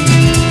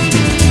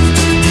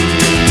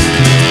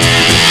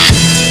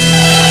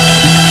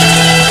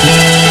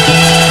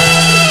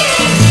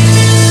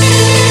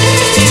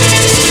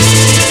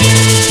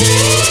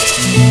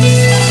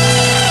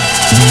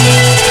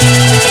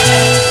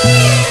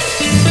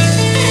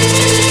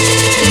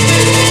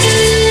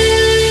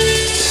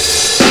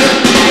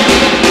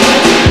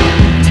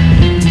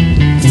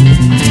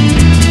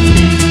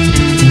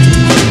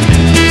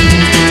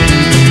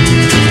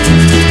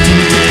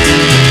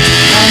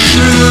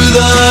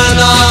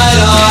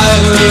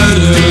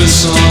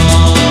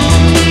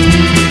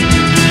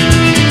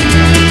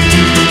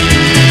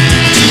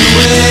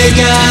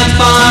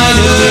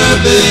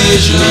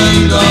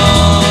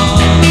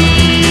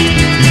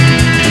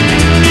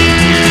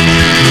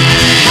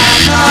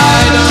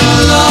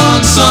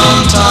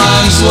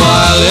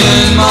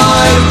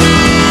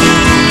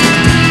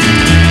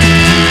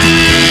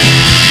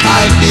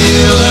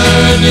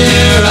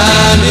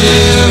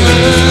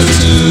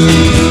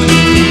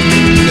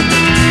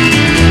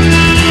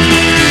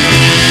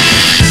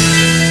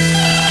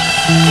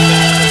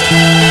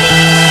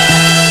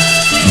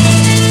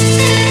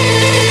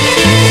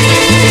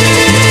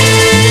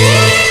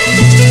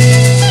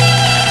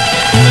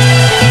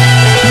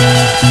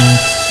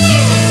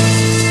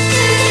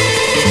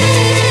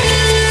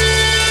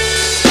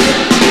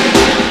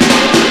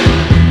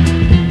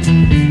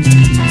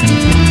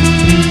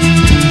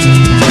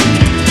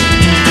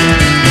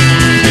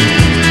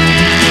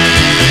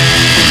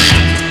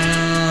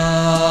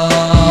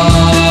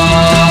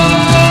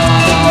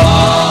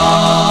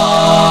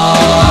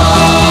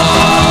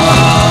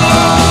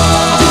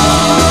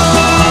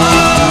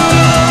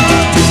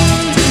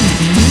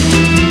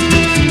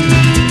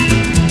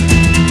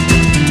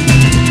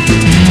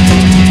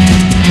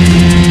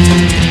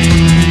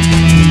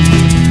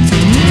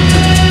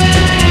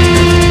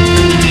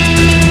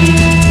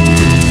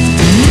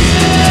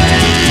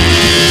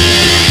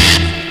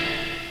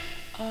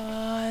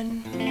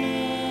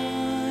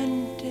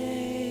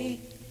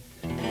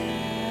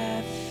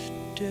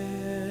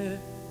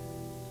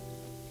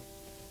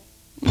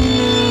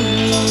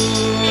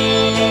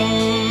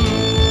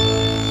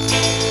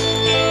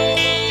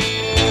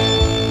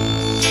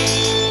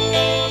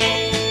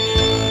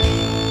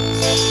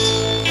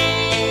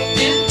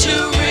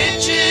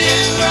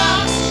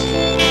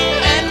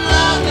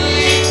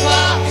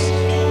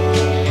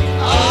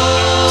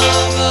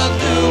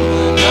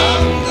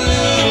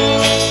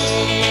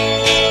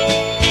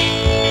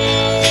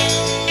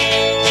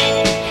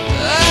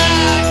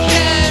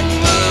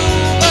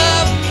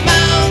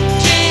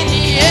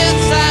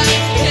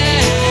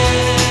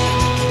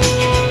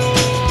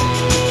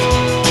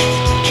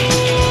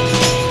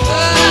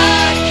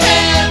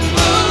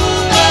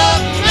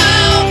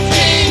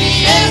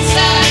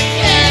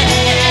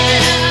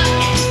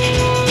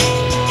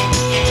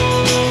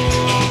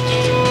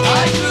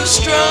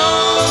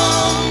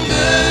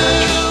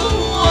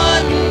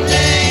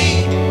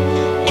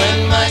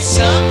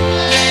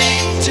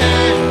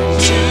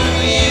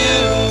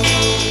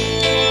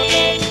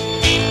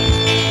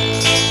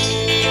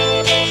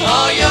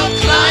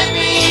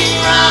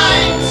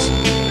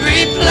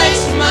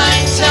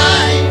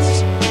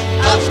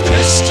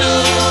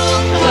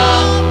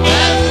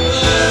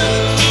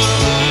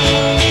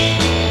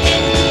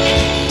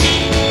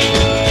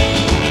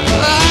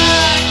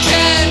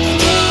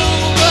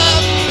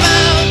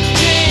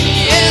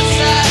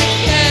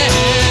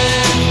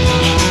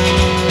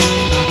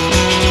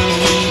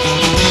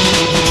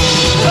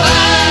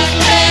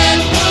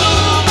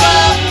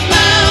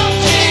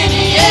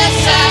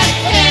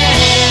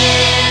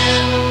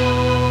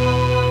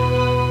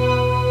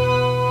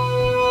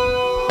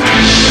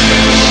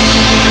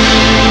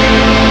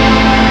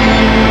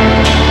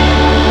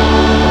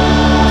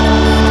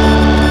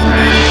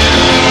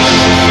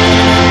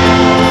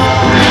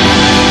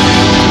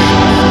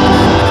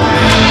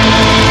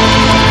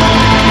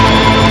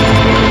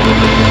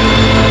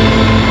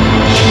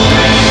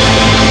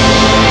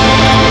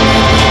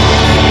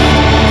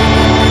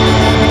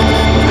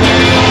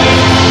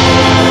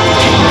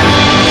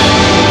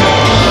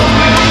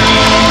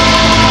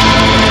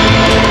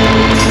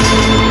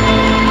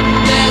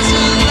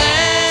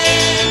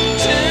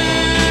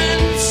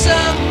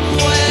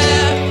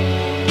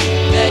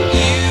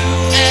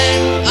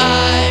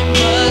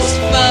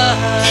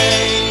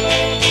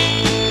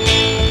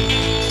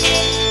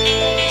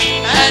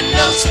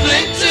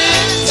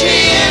 splintered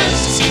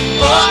tears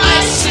or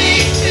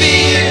icy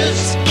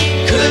fears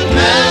could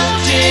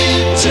melt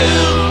into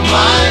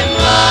my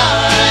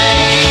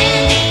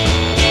mind.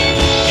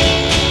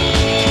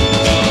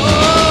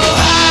 Oh,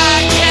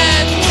 I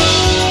can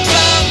move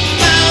a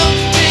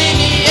mountain,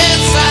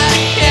 yes I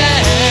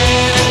can.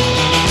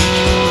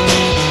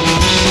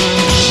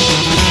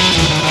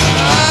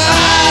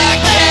 I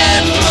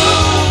can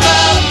move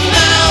a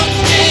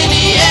mountain,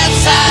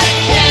 yes I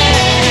can.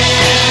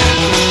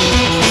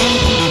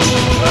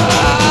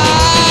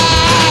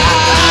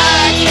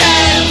 I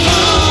can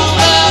move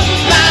a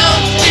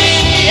mountain,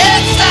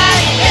 yes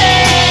I can.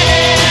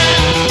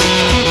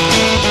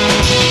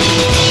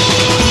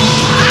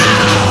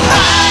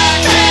 I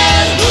can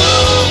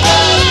move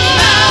a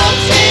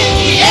mountain,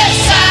 yes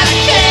I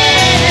can.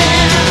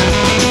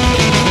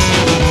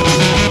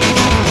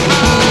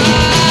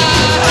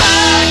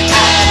 I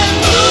can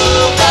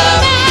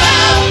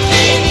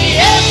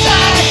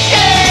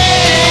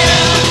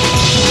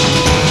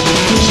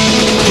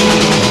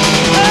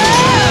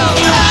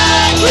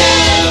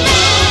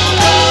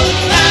move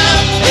a mountain,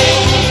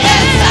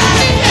 yes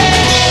I can.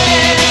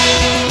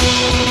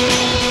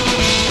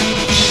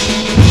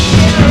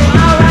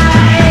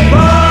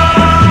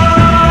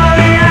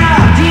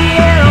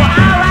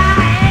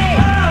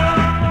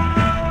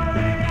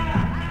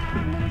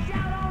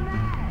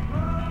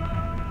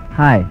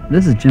 Hi,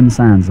 this is Jim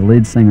Sands, the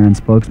lead singer and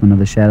spokesman of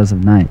the Shadows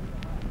of Night.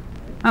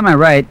 On my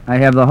right, I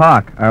have the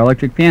Hawk, our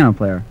electric piano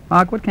player.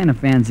 Hawk, what kind of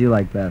fans do you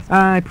like best?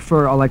 I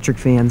prefer electric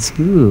fans.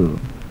 Ooh.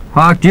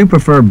 Hawk, do you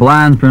prefer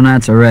blondes,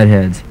 brunettes, or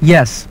redheads?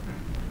 Yes.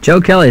 Joe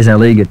Kelly is our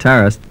lead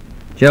guitarist.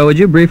 Joe, would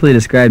you briefly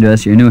describe to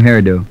us your new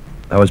hairdo?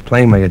 I was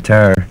playing my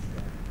guitar,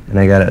 and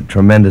I got a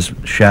tremendous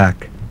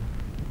shock.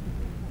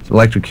 It's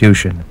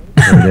electrocution.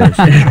 There it is.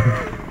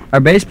 Our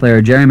bass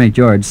player, Jerry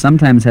McGeorge,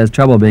 sometimes has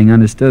trouble being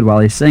understood while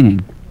he's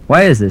singing.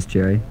 Why is this,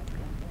 Jerry?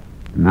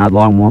 Not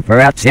long more for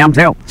that.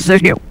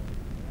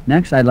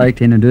 Next, I'd like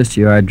to introduce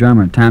to you our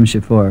drummer, Tom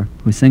Shafour,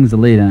 who sings the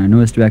lead on our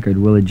newest record,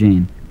 Willie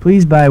Jean.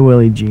 Please buy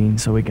Willie Jean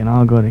so we can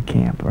all go to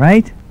camp,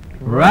 right?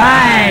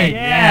 Right!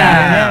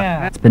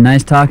 Yeah! It's been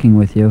nice talking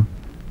with you.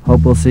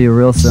 Hope we'll see you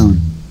real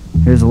soon.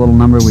 Here's a little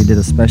number we did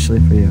especially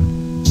for you.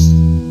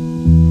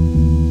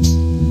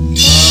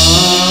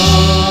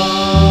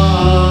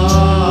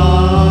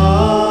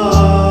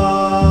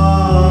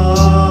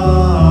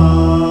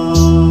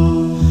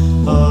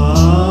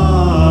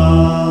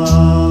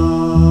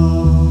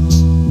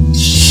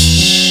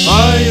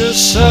 Buy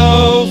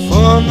yourself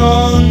an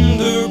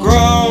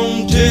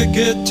underground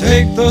ticket,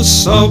 take the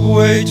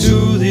subway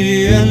to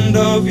the end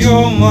of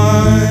your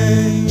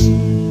mind.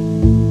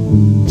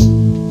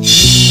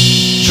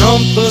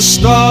 Jump the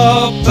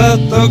stop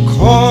at the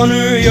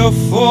corner,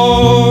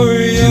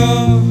 Euphoria.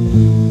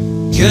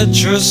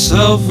 Get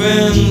yourself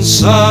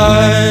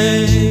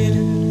inside.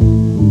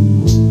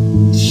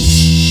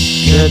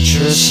 Get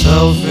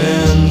yourself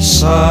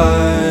inside.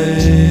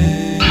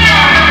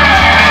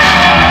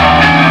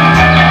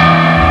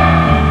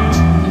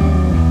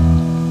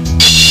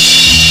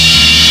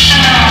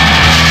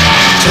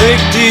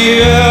 Take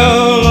the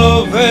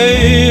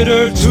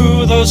elevator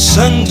to the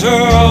center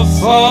of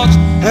thought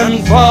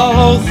and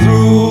follow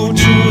through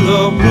to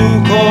the blue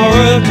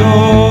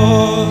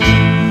corridor.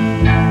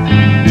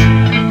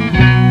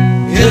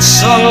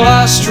 It's the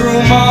last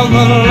room on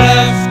the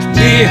left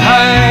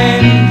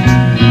behind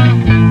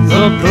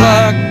the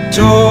black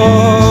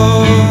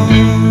door.